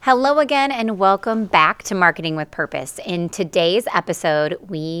Hello again and welcome back to Marketing with Purpose. In today's episode,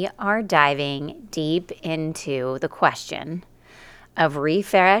 we are diving deep into the question of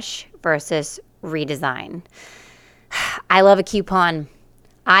refresh versus redesign. I love a coupon.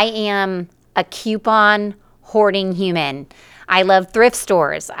 I am a coupon hoarding human. I love thrift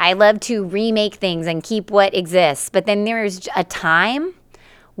stores. I love to remake things and keep what exists. But then there's a time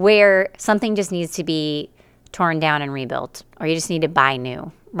where something just needs to be torn down and rebuilt, or you just need to buy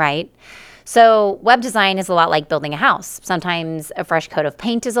new, right? So web design is a lot like building a house. Sometimes a fresh coat of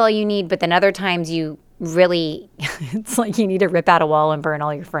paint is all you need, but then other times you really, it's like you need to rip out a wall and burn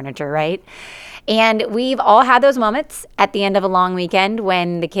all your furniture, right? And we've all had those moments at the end of a long weekend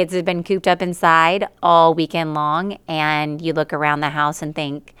when the kids have been cooped up inside all weekend long, and you look around the house and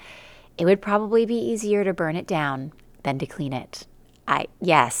think, it would probably be easier to burn it down than to clean it.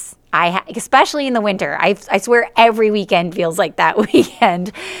 Especially in the winter. I swear every weekend feels like that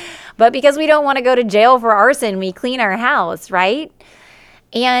weekend. But because we don't want to go to jail for arson, we clean our house, right?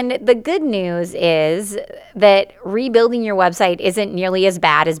 And the good news is that rebuilding your website isn't nearly as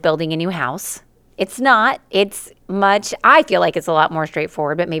bad as building a new house. It's not. I feel like it's a lot more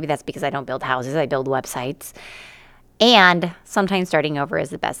straightforward, but maybe that's because I don't build houses, I build websites. And sometimes starting over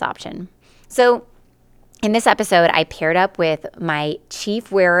is the best option. So in this episode, I paired up with my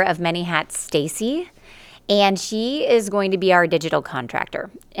chief wearer of many hats, Stacy, and she is going to be our digital contractor.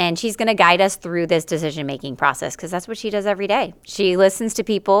 And she's going to guide us through this decision-making process because that's what she does every day. She listens to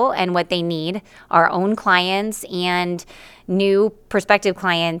people and what they need, our own clients and new prospective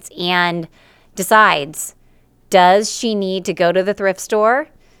clients, and decides, does she need to go to the thrift store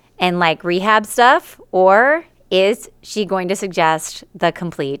and rehab stuff, or is she going to suggest the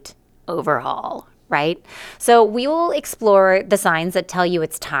complete overhaul? Right? So we will explore the signs that tell you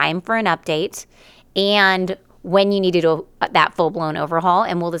it's time for an update and when you need to do that full-blown overhaul.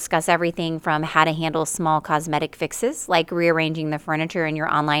 And we'll discuss everything from how to handle small cosmetic fixes like rearranging the furniture in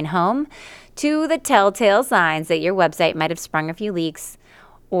your online home to the telltale signs that your website might have sprung a few leaks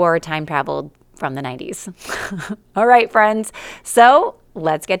or time traveled from the 90s. All right, friends. So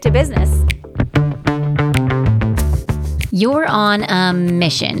let's get to business. You're on a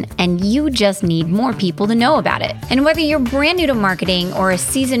mission, and you just need more people to know about it. And whether you're brand new to marketing or a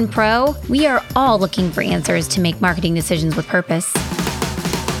seasoned pro, we are all looking for answers to make marketing decisions with purpose.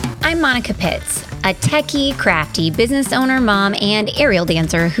 I'm Monica Pitts, a techie, crafty business owner, mom, and aerial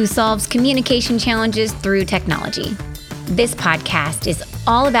dancer who solves communication challenges through technology. This podcast is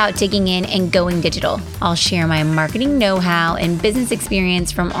all about digging in and going digital. I'll share my marketing know-how and business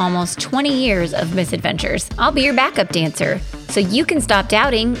experience from almost 20 years of misadventures. I'll be your backup dancer so you can stop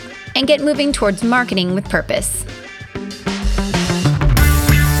doubting and get moving towards marketing with purpose.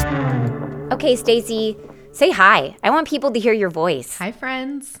 Okay, Stacy, say hi. I want people to hear your voice. Hi,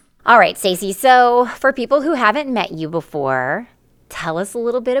 friends. All right, Stacy. So for people who haven't met you before, tell us a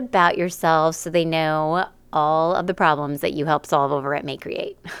little bit about yourself so they know all of the problems that you help solve over at Make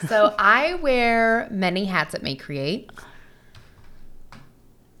Create. So I wear many hats at Make Create.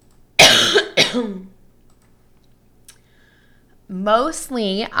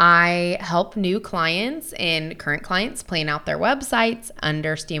 Mostly I help new clients and current clients plan out their websites,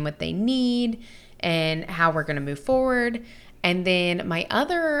 understand what they need and how we're going to move forward. And then my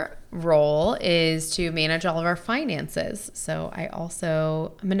other role is to manage all of our finances. So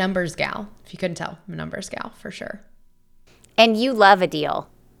I'm a numbers gal. If you couldn't tell, I'm a numbers gal for sure. And you love a deal.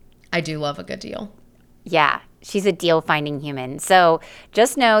 I do love a good deal. Yeah, she's a deal-finding human. So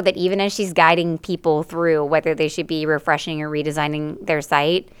just know that even as she's guiding people through whether they should be refreshing or redesigning their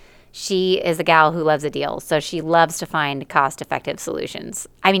site, she is a gal who loves a deal. So she loves to find cost-effective solutions.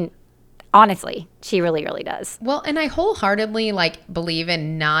 I mean, honestly, she really, really does. Well, and I wholeheartedly believe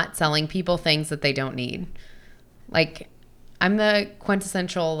in not selling people things that they don't need. I'm the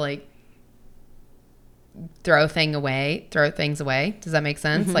quintessential throw things away. Does that make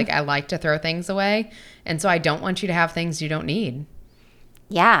sense? Mm-hmm. I like to throw things away. And so I don't want you to have things you don't need.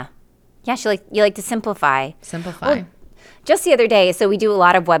 Yeah. Yeah, you like to simplify. Well, just the other day, so we do a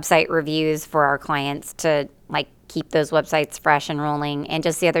lot of website reviews for our clients to keep those websites fresh and rolling. And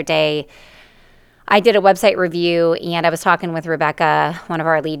just the other day, I did a website review and I was talking with Rebecca, one of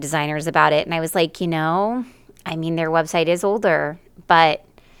our lead designers, about it. And I was like, their website is older, but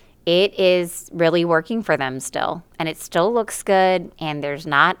it is really working for them still. And it still looks good. And there's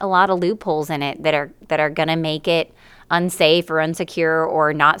not a lot of loopholes in it that are going to make it unsafe or unsecure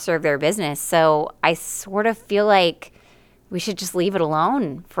or not serve their business. So I sort of feel like we should just leave it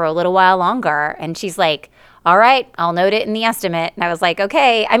alone for a little while longer. And she's like, all right, I'll note it in the estimate. And I was like,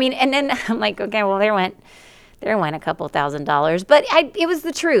 okay. And then I'm like, okay, well, there went There went a couple $1,000s, but it was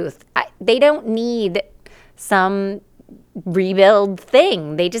the truth. They don't need some rebuild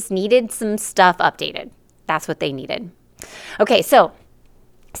thing. They just needed some stuff updated. That's what they needed. Okay, so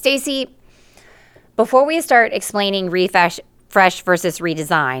Stacy, before we start explaining refresh versus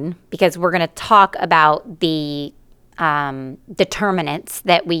redesign, because we're going to talk about the determinants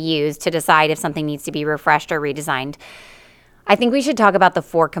that we use to decide if something needs to be refreshed or redesigned, I think we should talk about the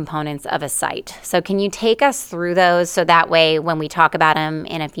 4 components of a site. So can you take us through those so that way when we talk about them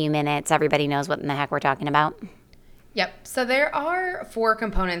in a few minutes, everybody knows what in the heck we're talking about? Yep. So there are 4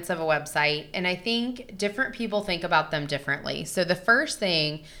 components of a website, and I think different people think about them differently. So the first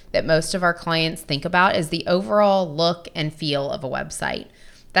thing that most of our clients think about is the overall look and feel of a website.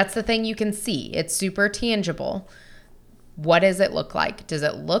 That's the thing you can see. It's super tangible. What does it look like? Does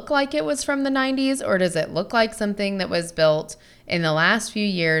it look like it was from the 90s, or does it look like something that was built in the last few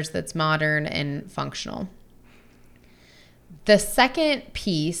years that's modern and functional? The second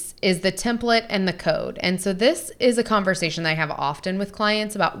piece is the template and the code. And so this is a conversation that I have often with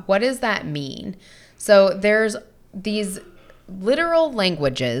clients about what does that mean? So there's these literal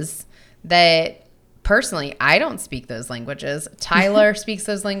languages that personally, I don't speak those languages. Tyler speaks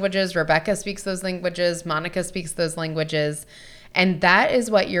those languages. Rebecca speaks those languages. Monica speaks those languages. And that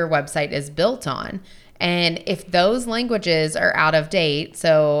is what your website is built on. And if those languages are out of date,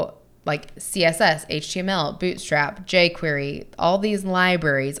 so like CSS, HTML, Bootstrap, jQuery, all these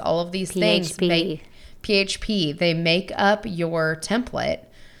libraries, all of these things, PHP, they make up your template.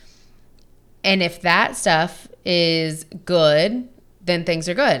 And if that stuff is good, then things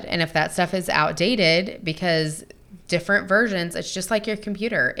are good. And if that stuff is outdated, because different versions, it's just like your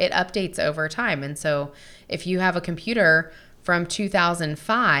computer. It updates over time. And so if you have a computer from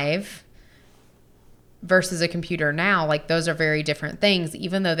 2005 versus a computer now, like those are very different things,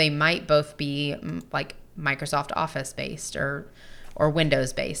 even though they might both be like Microsoft Office based or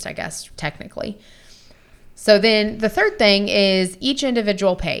Windows based, I guess, technically. So then the third thing is each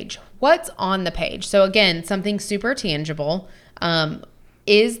individual page. What's on the page? So again, something super tangible.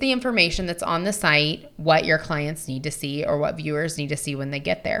 Is the information that's on the site what your clients need to see or what viewers need to see when they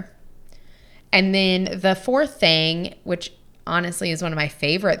get there? And then the fourth thing, which honestly is one of my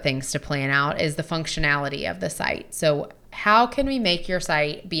favorite things to plan out, is the functionality of the site. So how can we make your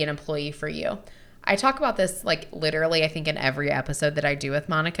site be an employee for you? I talk about this like literally, I think in every episode that I do with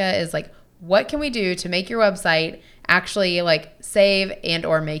Monica is like, what can we do to make your website actually like save and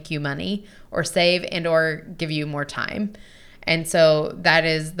or make you money or save and or give you more time? And so that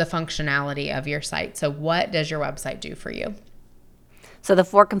is the functionality of your site. So what does your website do for you? So the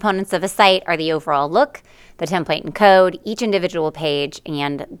 4 components of a site are the overall look, the template and code, each individual page,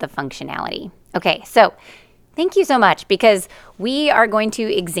 and the functionality. Okay, so thank you so much, because we are going to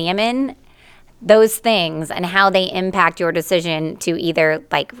examine those things and how they impact your decision to either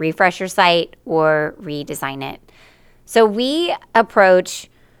like refresh your site or redesign it. So we approach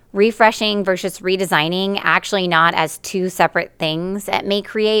refreshing versus redesigning actually not as 2 separate things at Make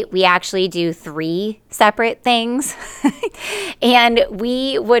Create. We actually do 3 separate things. And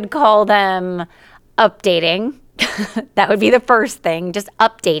we would call them updating. That would be the first thing, just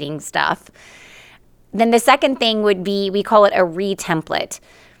updating stuff. Then the second thing would be, we call it a retemplate.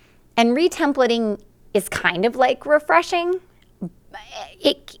 And retemplating is kind of like refreshing.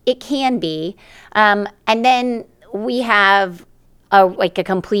 It can be. And then we have a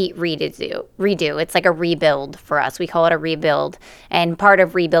complete redo. It's like a rebuild for us. We call it a rebuild. And part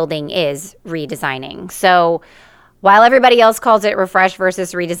of rebuilding is redesigning. So while everybody else calls it refresh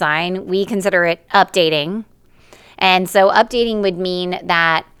versus redesign, we consider it updating. And so updating would mean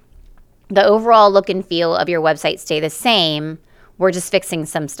that the overall look and feel of your website stay the same. We're just fixing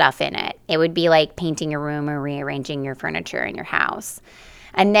some stuff in it. It would be like painting your room or rearranging your furniture in your house.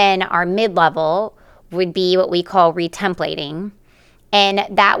 And then our mid-level would be what we call retemplating. And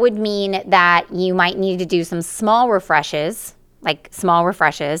that would mean that you might need to do some small refreshes on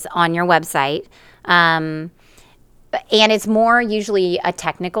your website. And it's more usually a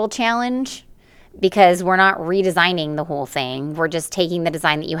technical challenge, because we're not redesigning the whole thing. We're just taking the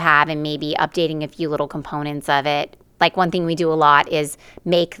design that you have and maybe updating a few little components of it. Like one thing we do a lot is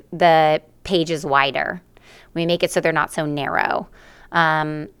make the pages wider. We make it so they're not so narrow.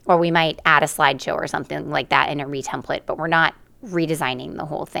 Or we might add a slideshow or something like that in a retemplate, but we're not redesigning the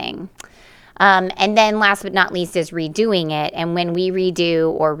whole thing. And then last but not least is redoing it. And when we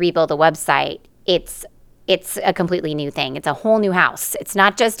redo or rebuild a website, it's a completely new thing. It's a whole new house. It's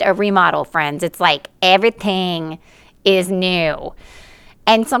not just a remodel, friends. It's like everything is new.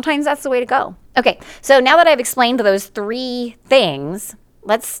 And sometimes that's the way to go. Okay, so now that I've explained those 3 things,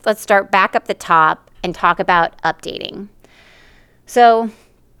 let's start back up the top and talk about updating. So,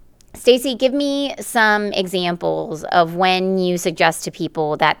 Stacy, give me some examples of when you suggest to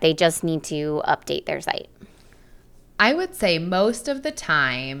people that they just need to update their site. I would say most of the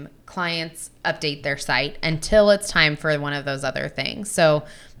time clients update their site until it's time for one of those other things. So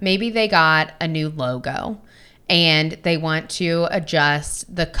maybe they got a new logo and they want to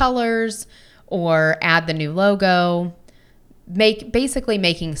adjust the colors or add the new logo, basically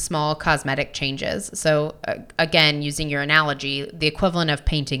making small cosmetic changes. So again, using your analogy, the equivalent of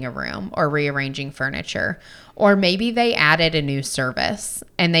painting a room or rearranging furniture. Or maybe they added a new service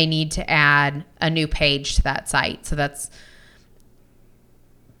and they need to add a new page to that site. So that's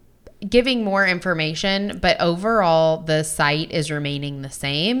giving more information, but overall the site is remaining the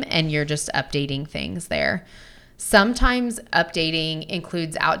same and you're just updating things there. Sometimes updating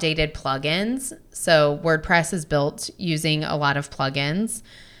includes outdated plugins. So WordPress is built using a lot of plugins,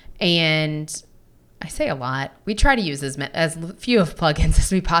 and I say a lot. We try to use as few of plugins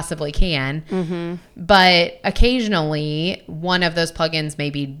as we possibly can. Mm-hmm. But occasionally, one of those plugins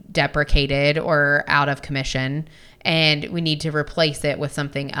may be deprecated or out of commission, and we need to replace it with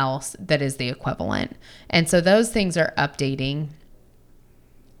something else that is the equivalent. And so those things are updating.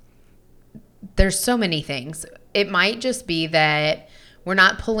 There's so many things. It might just be that we're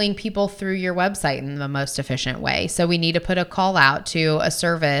not pulling people through your website in the most efficient way. So we need to put a call out to a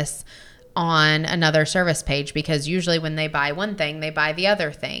service on another service page, because usually when they buy one thing, they buy the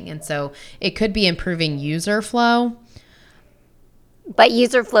other thing. And so it could be improving user flow. But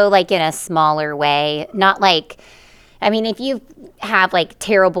user flow like in a smaller way, not like, I mean, if you have like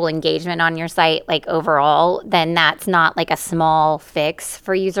terrible engagement on your site, like overall, then that's not like a small fix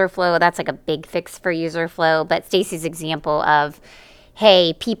for user flow. That's like a big fix for user flow. But Stacy's example of,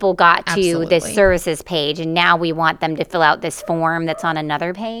 hey, people got to Absolutely. this services page and now we want them to fill out this form that's on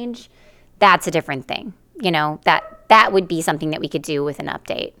another page, that's a different thing. You know, that would be something that we could do with an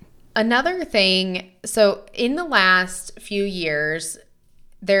update. Another thing, so in the last few years,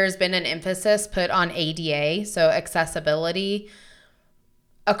 there's been an emphasis put on ADA, so accessibility,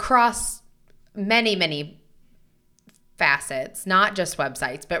 across many, many facets, not just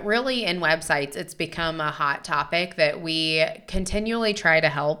websites, but really in websites, it's become a hot topic that we continually try to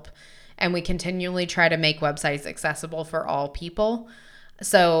help, and we continually try to make websites accessible for all people.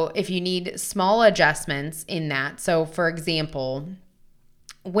 So if you need small adjustments in that, so for example,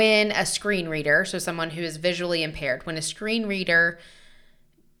 when a screen reader, so someone who is visually impaired, when a screen reader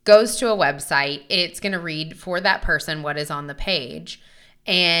goes to a website, it's going to read for that person what is on the page.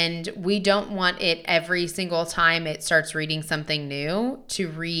 And we don't want it every single time it starts reading something new to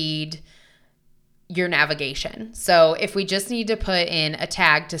read your navigation. So if we just need to put in a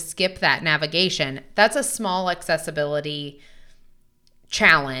tag to skip that navigation, that's a small accessibility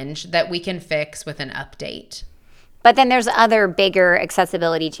challenge that we can fix with an update. But then there's other bigger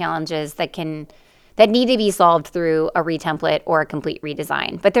accessibility challenges that need to be solved through a retemplate or a complete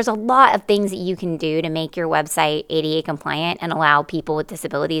redesign. But there's a lot of things that you can do to make your website ADA compliant and allow people with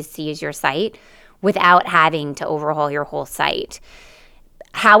disabilities to use your site without having to overhaul your whole site.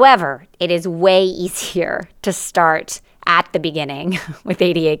 However, it is way easier to start at the beginning with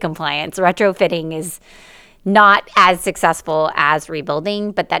ADA compliance. Retrofitting is not as successful as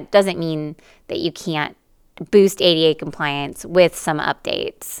rebuilding, but that doesn't mean that you can't boost ADA compliance with some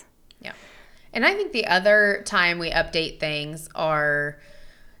updates. And I think the other time we update things are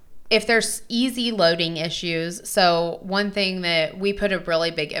if there's easy loading issues. So one thing that we put a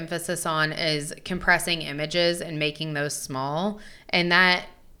really big emphasis on is compressing images and making those small. And that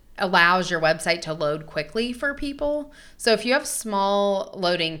allows your website to load quickly for people. So if you have small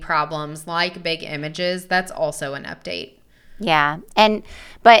loading problems like big images, that's also an update. Yeah.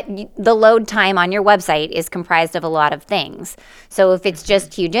 But the load time on your website is comprised of a lot of things. So if it's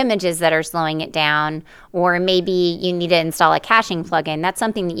just huge images that are slowing it down, or maybe you need to install a caching plugin, that's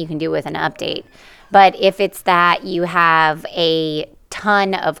something that you can do with an update. But if it's that you have a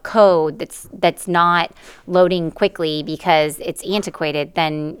ton of code that's not loading quickly because it's antiquated,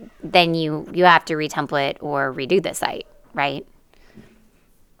 then you have to retemplate or redo the site, right?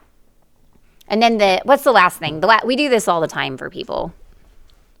 And then what's the last thing? We do this all the time for people.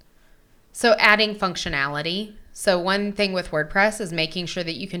 So adding functionality. So one thing with WordPress is making sure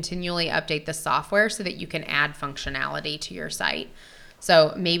that you continually update the software so that you can add functionality to your site.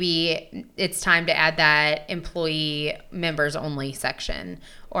 So maybe it's time to add that employee members only section,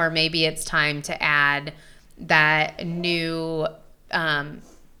 or maybe it's time to add that new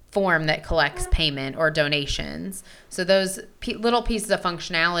form that collects payment or donations. So those little pieces of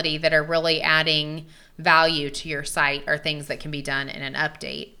functionality that are really adding value to your site are things that can be done in an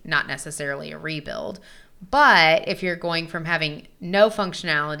update, not necessarily a rebuild. But if you're going from having no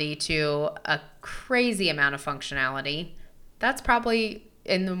functionality to a crazy amount of functionality, that's probably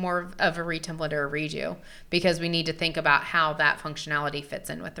in the more of a retemplate or a redo, because we need to think about how that functionality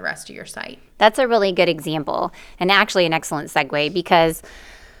fits in with the rest of your site. That's a really good example, and actually an excellent segue, because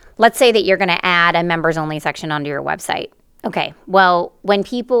let's say that you're going to add a members only section onto your website. Okay, well, when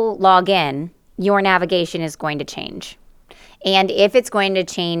people log in, your navigation is going to change. And if it's going to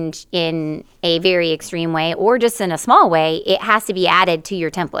change in a very extreme way or just in a small way, it has to be added to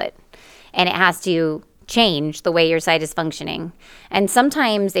your template, and it has to change the way your site is functioning. And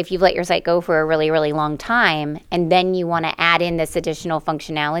sometimes if you've let your site go for a really, really long time and then you want to add in this additional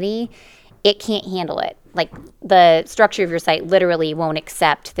functionality, it can't handle it. Like, the structure of your site literally won't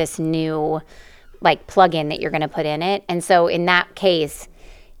accept this new like plugin that you're going to put in it. And so in that case,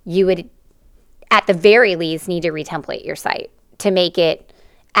 you would at the very least need to retemplate your site to make it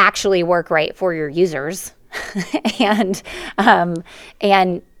actually work right for your users and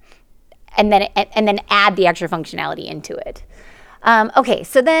then add the extra functionality into it. Okay,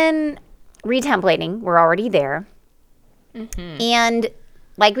 so then retemplating, we're already there. Mm-hmm. And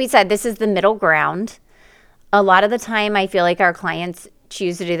like we said, this is the middle ground. A lot of the time, I feel like our clients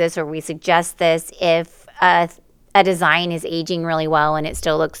choose to do this, or we suggest this, if a design is aging really well and it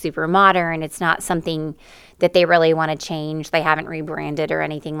still looks super modern. It's not something that they really want to change. They haven't rebranded or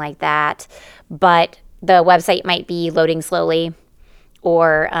anything like that. But the website might be loading slowly,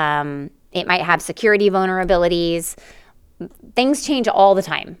 or it might have security vulnerabilities. Things change all the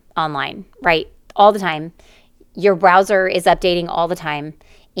time online, right? All the time. Your browser is updating all the time.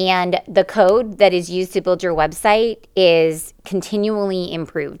 And the code that is used to build your website is continually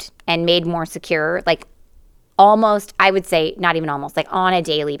improved and made more secure, like almost, I would say, not even almost, like on a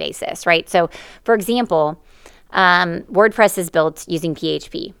daily basis, right? So, for example, WordPress is built using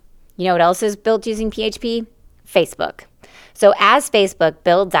PHP. You know what else is built using PHP? Facebook. So as Facebook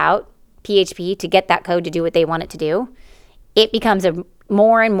builds out PHP to get that code to do what they want it to do, it becomes a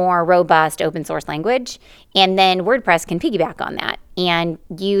more and more robust open source language. And then WordPress can piggyback on that and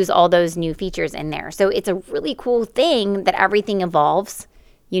use all those new features in there. So it's a really cool thing that everything evolves.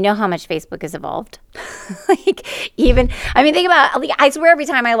 You know how much Facebook has evolved. Think about, I swear every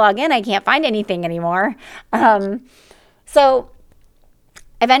time I log in, I can't find anything anymore. So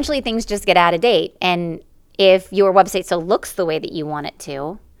eventually things just get out of date. And if your website still looks the way that you want it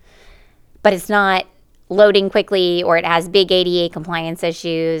to, but it's not loading quickly, or it has big ADA compliance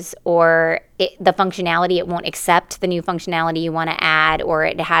issues, or the functionality, it won't accept the new functionality you want to add, or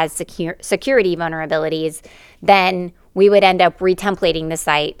it has security vulnerabilities, then we would end up retemplating the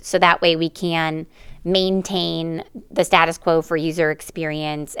site so that way we can maintain the status quo for user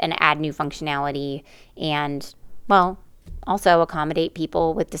experience and add new functionality and, well, also accommodate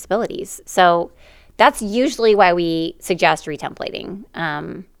people with disabilities. So that's usually why we suggest retemplating.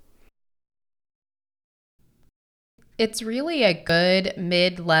 It's really a good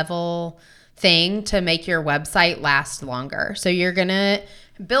mid-level thing to make your website last longer. So you're going to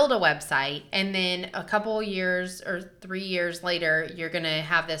build a website, and then a couple years or 3 years later, you're going to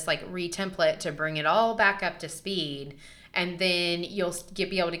have this like retemplate to bring it all back up to speed. And then you'll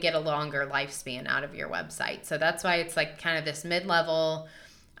be able to get a longer lifespan out of your website. So that's why it's like kind of this mid-level.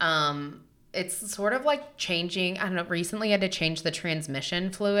 It's sort of like changing, I don't know, recently I had to change the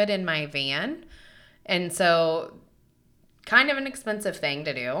transmission fluid in my van. And so kind of an expensive thing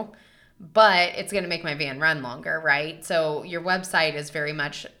to do, but it's going to make my van run longer, right? So your website is very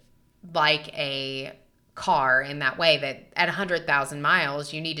much like a car in that way, that at 100,000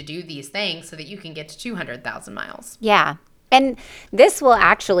 miles, you need to do these things so that you can get to 200,000 miles. Yeah. And this will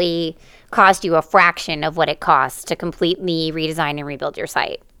actually cost you a fraction of what it costs to completely redesign and rebuild your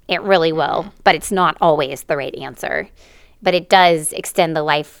site. It really will, but it's not always the right answer. But it does extend the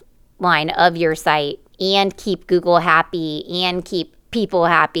lifeline of your site and keep Google happy and keep people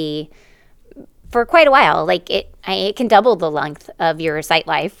happy for quite a while. Like it can double the length of your site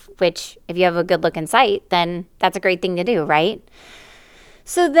life, which if you have a good looking site, then that's a great thing to do, right?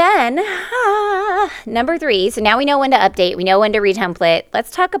 So then, number 3, so now we know when to update, we know when to retemplate.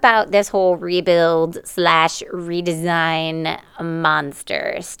 Let's talk about this whole rebuild/redesign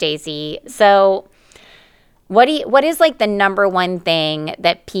monster, Stacy. So what is like the number one thing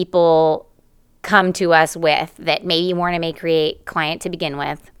that people come to us with that maybe you weren't a create client to begin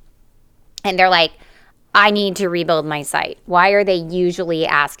with, and they're like, I need to rebuild my site? Why are they usually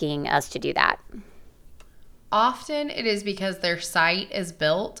asking us to do that? Often it is because their site is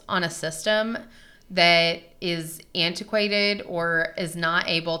built on a system that is antiquated or is not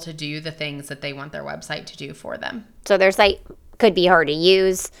able to do the things that they want their website to do for them. So their site could be hard to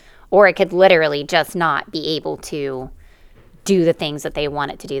use, or it could literally just not be able to do the things that they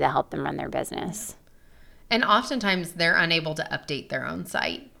want it to do to help them run their business. And oftentimes they're unable to update their own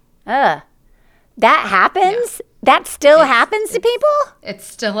site. That happens? Yeah. That still happens to people? It's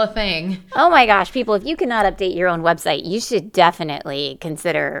still a thing. Oh my gosh, people, if you cannot update your own website, you should definitely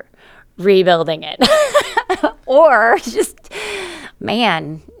consider rebuilding it. Or just,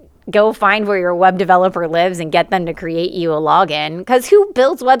 man, go find where your web developer lives and get them to create you a login. Because who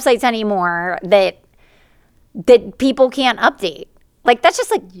builds websites anymore that people can't update? Like, that's just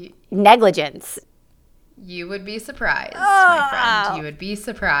like negligence. You would be surprised, my friend. You would be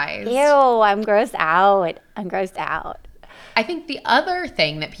surprised. Ew, I'm grossed out. I think the other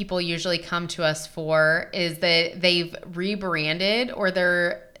thing that people usually come to us for is that they've rebranded or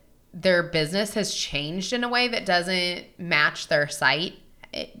their business has changed in a way that doesn't match their site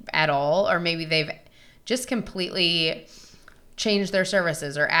at all. Or maybe they've just completely changed their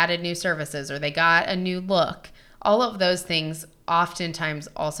services or added new services or they got a new look. All of those things oftentimes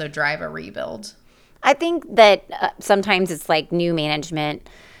also drive a rebuild. I think that sometimes it's like new management,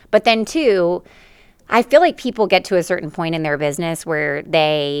 but then too, I feel like people get to a certain point in their business where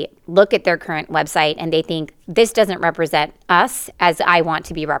they look at their current website and they think this doesn't represent us as I want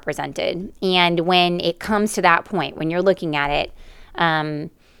to be represented. And when it comes to that point, when you're looking at it, and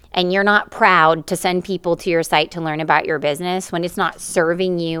you're not proud to send people to your site to learn about your business, when it's not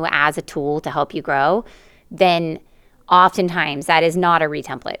serving you as a tool to help you grow, then oftentimes that is not a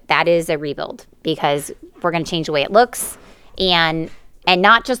retemplate. That is a rebuild because we're going to change the way it looks and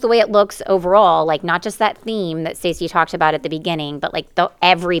not just the way it looks overall, like not just that theme that Stacey talked about at the beginning, but like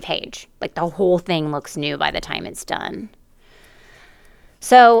every page, like the whole thing looks new by the time it's done.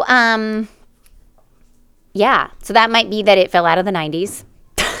 So, so that might be that it fell out of the 90s.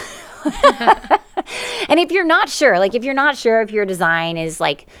 And if you're not sure if your design is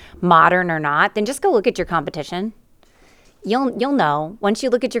like modern or not, then just go look at your competition. You'll know. Once you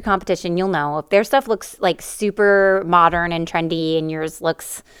look at your competition, you'll know. If their stuff looks like super modern and trendy and yours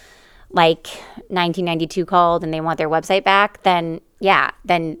looks like 1992 called and they want their website back, then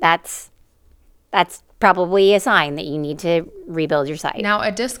that's probably a sign that you need to rebuild your site. Now,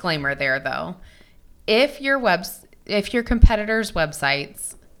 a disclaimer there though. If your competitors'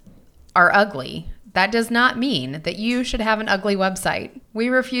 websites are ugly, that does not mean that you should have an ugly website. We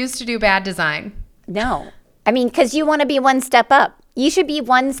refuse to do bad design. No. I mean, because you want to be one step up. You should be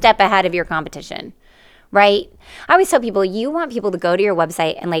one step ahead of your competition, right? I always tell people, you want people to go to your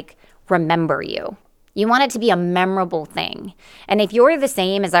website and like remember you. You want it to be a memorable thing. And if you're the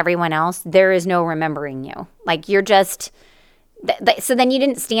same as everyone else, there is no remembering you. Like you're just, so then you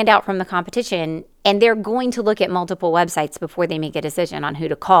didn't stand out from the competition, and they're going to look at multiple websites before they make a decision on who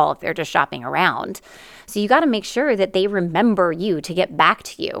to call if they're just shopping around. So you got to make sure that they remember you to get back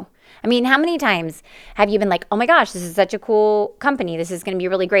to you. I mean, how many times have you been like, oh my gosh, this is such a cool company. This is going to be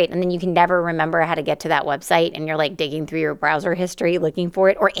really great. And then you can never remember how to get to that website and you're like digging through your browser history looking for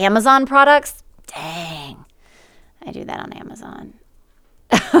it. Or Amazon products. Dang, I do that on Amazon.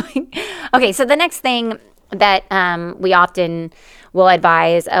 Okay, so the next thing that we often will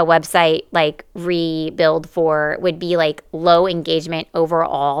advise a website like rebuild for would be like low engagement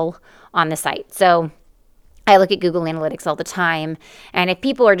overall on the site. So I look at Google Analytics all the time, and if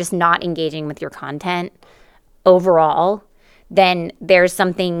people are just not engaging with your content overall, then there's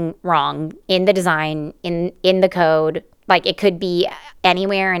something wrong in the design, in the code. Like it could be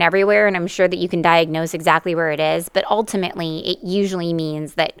anywhere and everywhere, and I'm sure that you can diagnose exactly where it is, but ultimately it usually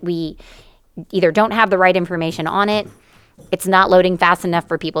means that we either don't have the right information on it, it's not loading fast enough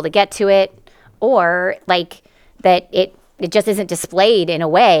for people to get to it, or like that it just isn't displayed in a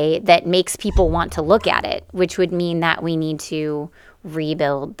way that makes people want to look at it, which would mean that we need to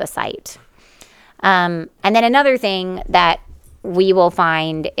rebuild the site. And then another thing that we will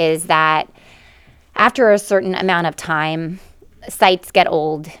find is that after a certain amount of time, sites get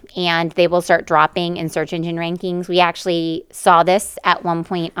old and they will start dropping in search engine rankings. We actually saw this at one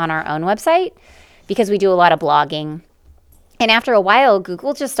point on our own website because we do a lot of blogging. And after a while,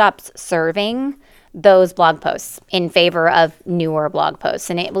 Google just stops serving those blog posts in favor of newer blog posts,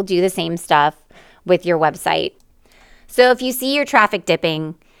 and it will do the same stuff with your website. So if you see your traffic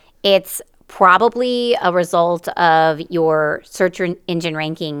dipping, it's probably a result of your search engine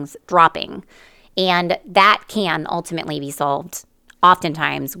rankings dropping, and that can ultimately be solved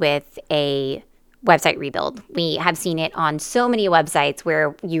oftentimes with a website rebuild. We have seen it on so many websites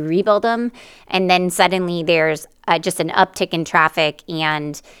where you rebuild them and then suddenly there's just an uptick in traffic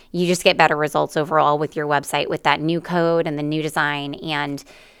and you just get better results overall with your website with that new code and the new design. And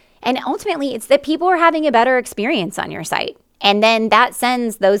ultimately, it's that people are having a better experience on your site. And then that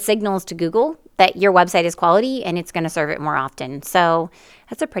sends those signals to Google that your website is quality and it's going to serve it more often. So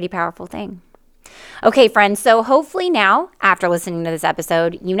that's a pretty powerful thing. Okay, friends, so hopefully now, after listening to this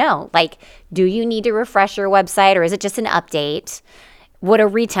episode, you know, like, do you need to refresh your website or is it just an update? Would a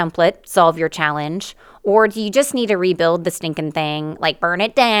retemplate solve your challenge? Or do you just need to rebuild the stinking thing, like burn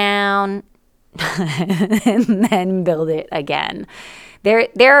it down and then build it again?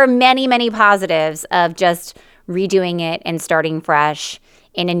 There are many, many positives of just redoing it and starting fresh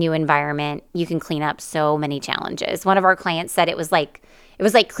in a new environment. You can clean up so many challenges. One of our clients said it was like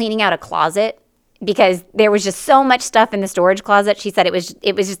cleaning out a closet because there was just so much stuff in the storage closet. She said it was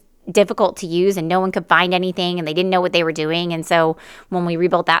just difficult to use and no one could find anything and they didn't know what they were doing. And so when we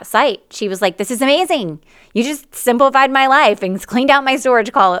rebuilt that site, she was like, this is amazing. You just simplified my life and cleaned out my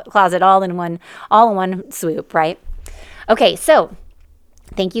storage closet all in one swoop, right? Okay, so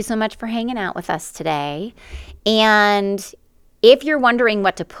thank you so much for hanging out with us today. And if you're wondering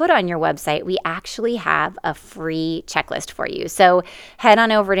what to put on your website, we actually have a free checklist for you. So head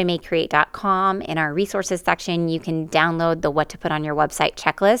on over to makecreate.com. In our resources section, you can download the what to put on your website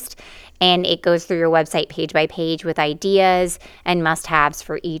checklist. And it goes through your website page by page with ideas and must-haves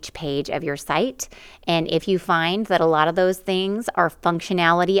for each page of your site. And if you find that a lot of those things are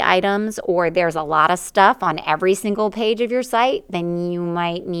functionality items or there's a lot of stuff on every single page of your site, then you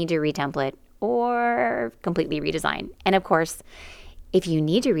might need to retemplate or completely redesign. And of course, if you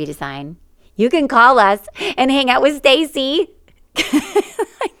need to redesign, you can call us and hang out with Stacy.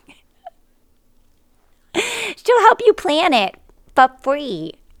 She'll help you plan it for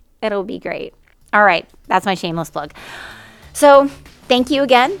free. It'll be great. All right, that's my shameless plug. So thank you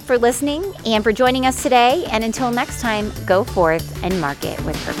again for listening and for joining us today. And until next time, go forth and market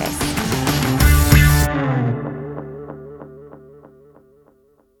with purpose.